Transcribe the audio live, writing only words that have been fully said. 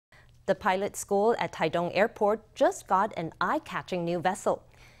The pilot school at Taitung Airport just got an eye-catching new vessel.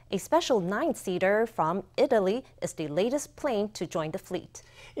 A special 9-seater from Italy is the latest plane to join the fleet.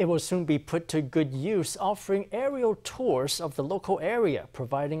 It will soon be put to good use, offering aerial tours of the local area,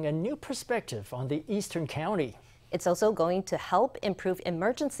 providing a new perspective on the eastern county. It's also going to help improve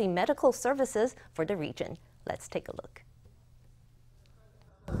emergency medical services for the region. Let's take a look.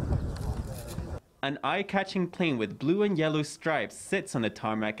 An eye-catching plane with blue and yellow stripes sits on the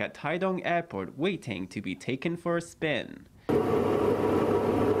tarmac at Taitung Airport waiting to be taken for a spin.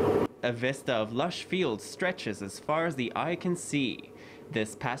 A vista of lush fields stretches as far as the eye can see.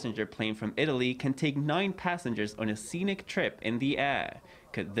 This passenger plane from Italy can take 9 passengers on a scenic trip in the air.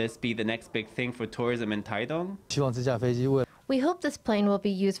 Could this be the next big thing for tourism in Taitung? We hope this plane will be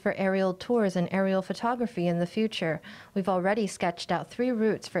used for aerial tours and aerial photography in the future. We've already sketched out 3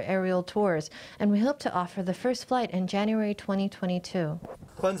 routes for aerial tours, and we hope to offer the first flight in January 2022.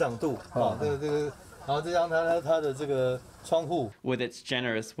 With its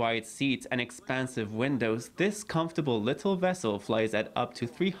generous wide seats and expansive windows, this comfortable little vessel flies at up to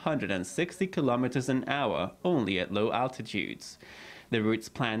 360 kilometers an hour only at low altitudes. The routes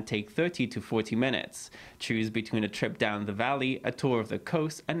planned take 30 to 40 minutes. Choose between a trip down the valley, a tour of the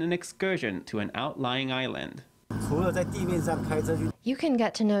coast, and an excursion to an outlying island. You can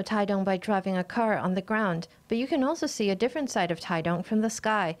get to know Taitung by driving a car on the ground, but you can also see a different side of Taitung from the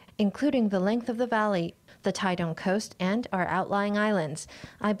sky, including the length of the valley, the Taitung coast, and our outlying islands.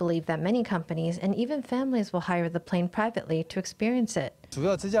 I believe that many companies and even families will hire the plane privately to experience it.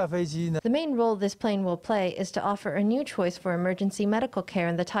 The main role this plane will play is to offer a new choice for emergency medical care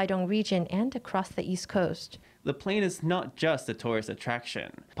in the Taitung region and across the East Coast. The plane is not just a tourist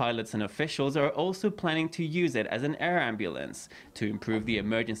attraction. Pilots and officials are also planning to use it as an air ambulance to improve the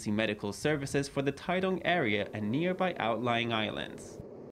emergency medical services for the Taitung area and nearby outlying islands.